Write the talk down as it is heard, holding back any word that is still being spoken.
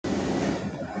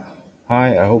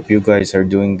Hi, I hope you guys are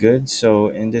doing good. So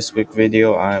in this quick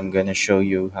video, I'm going to show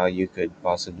you how you could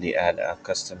possibly add a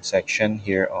custom section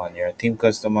here on your theme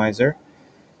customizer.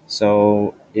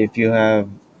 So if you have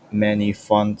many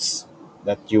fonts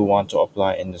that you want to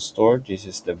apply in the store, this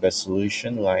is the best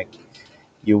solution. Like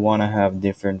you want to have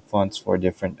different fonts for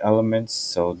different elements.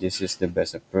 So this is the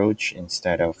best approach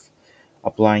instead of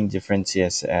applying different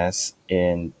CSS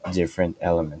in different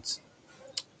elements.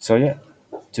 So yeah,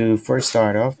 to first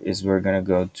start off is we're gonna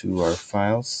go to our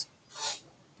files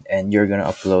and you're gonna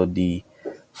upload the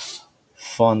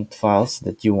font files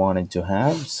that you wanted to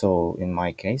have. So in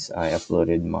my case, I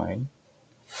uploaded mine,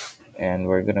 and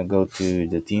we're gonna go to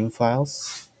the theme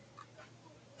files.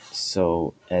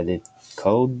 So edit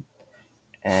code,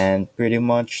 and pretty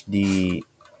much the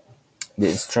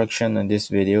instruction on this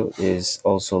video is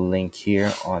also linked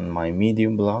here on my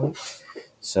Medium blog.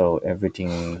 So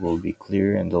everything will be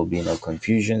clear and there'll be no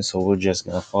confusion. So we're just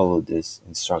gonna follow this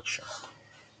instruction.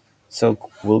 So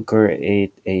we'll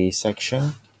create a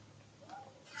section.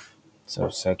 So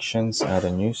sections, add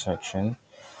a new section,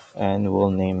 and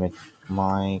we'll name it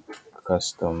my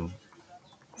custom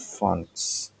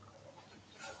fonts.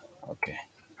 Okay.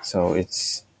 So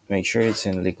it's make sure it's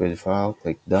in liquid file,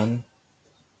 click done.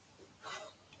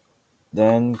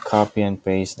 Then copy and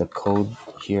paste the code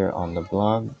here on the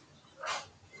blog.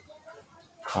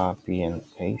 Copy and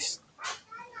paste.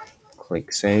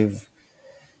 Click save.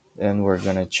 Then we're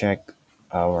gonna check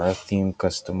our theme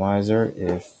customizer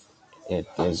if it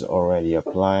is already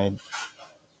applied.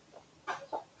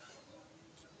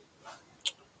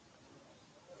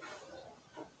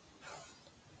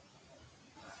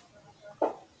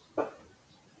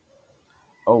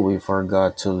 Oh, we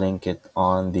forgot to link it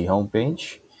on the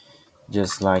homepage.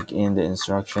 Just like in the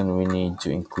instruction, we need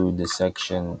to include the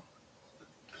section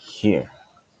here.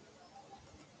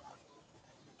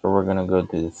 So we're gonna go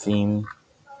to the theme,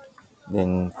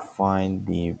 then find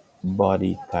the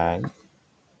body tag.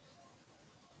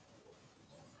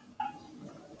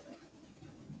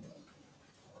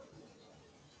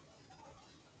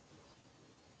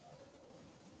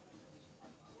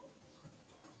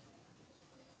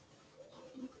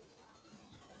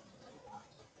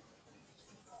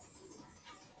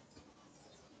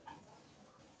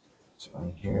 So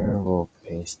in here, we'll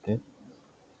paste it,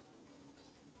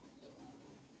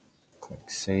 click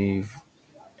save,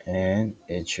 and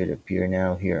it should appear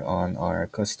now here on our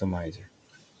customizer.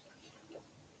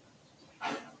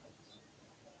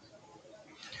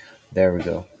 There we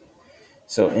go.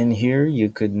 So in here, you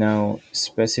could now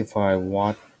specify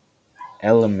what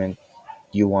element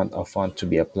you want a font to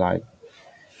be applied.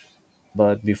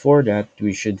 But before that,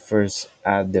 we should first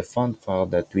add the font file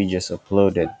that we just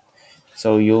uploaded.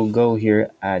 So you'll go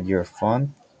here, add your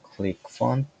font, click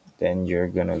font, then you're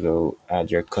gonna go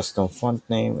add your custom font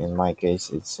name. In my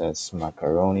case, it says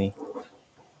macaroni.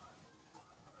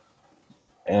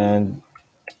 And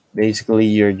basically,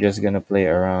 you're just gonna play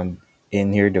around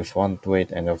in here the font weight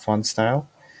and the font style.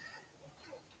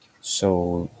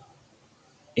 So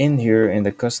in here in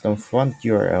the custom font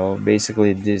URL,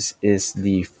 basically this is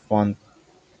the font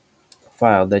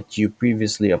file that you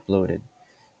previously uploaded.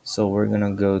 So we're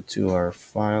gonna go to our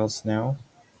files now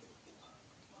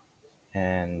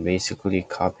and basically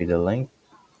copy the link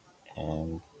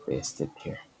and paste it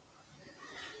here.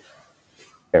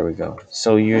 There we go.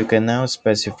 So you can now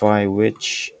specify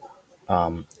which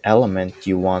element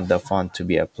you want the font to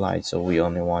be applied. So we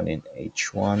only want in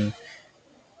H1,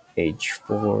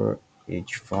 H4,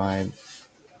 H5.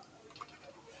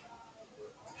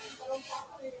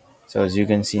 So as you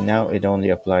can see now, it only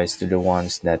applies to the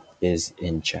ones that is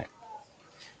in check.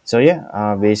 So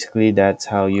yeah, basically that's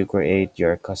how you create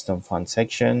your custom font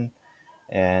section.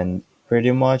 And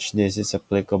pretty much this is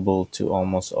applicable to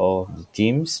almost all of the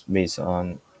teams based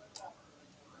on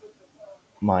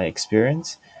my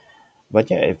experience. But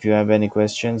yeah, if you have any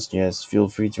questions, just feel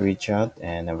free to reach out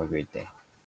and have a great day.